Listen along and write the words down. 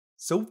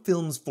So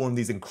films form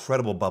these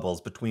incredible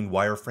bubbles between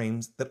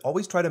wireframes that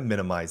always try to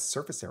minimize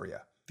surface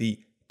area.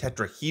 The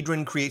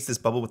tetrahedron creates this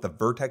bubble with a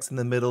vertex in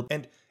the middle,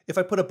 and if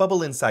I put a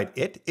bubble inside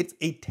it, it's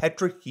a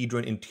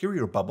tetrahedron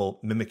interior bubble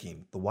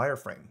mimicking the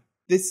wireframe.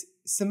 This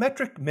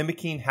symmetric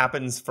mimicking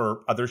happens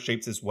for other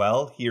shapes as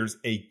well. Here's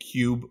a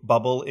cube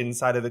bubble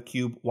inside of a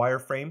cube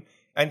wireframe,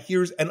 and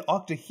here's an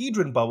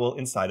octahedron bubble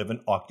inside of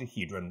an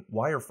octahedron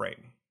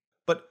wireframe.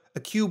 But a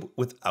cube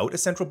without a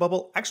central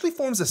bubble actually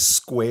forms a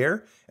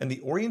square, and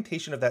the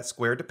orientation of that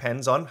square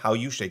depends on how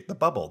you shape the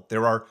bubble.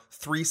 There are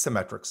three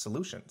symmetric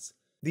solutions.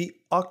 The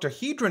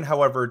octahedron,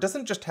 however,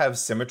 doesn't just have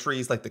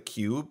symmetries like the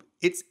cube.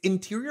 Its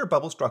interior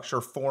bubble structure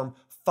form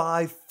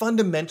five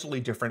fundamentally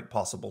different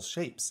possible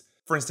shapes.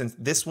 For instance,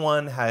 this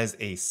one has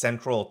a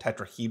central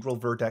tetrahedral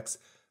vertex,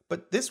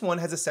 but this one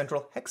has a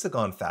central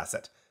hexagon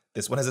facet.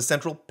 This one has a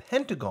central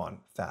pentagon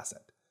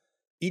facet.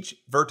 Each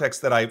vertex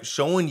that I've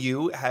shown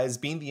you has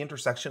been the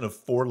intersection of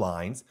four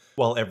lines,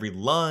 while every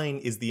line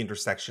is the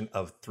intersection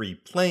of three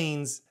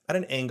planes at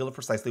an angle of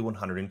precisely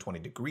 120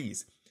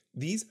 degrees.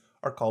 These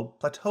are called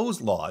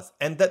Plateau's laws,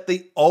 and that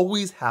they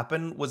always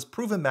happen was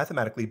proven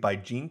mathematically by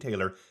Gene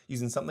Taylor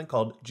using something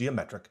called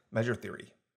geometric measure theory.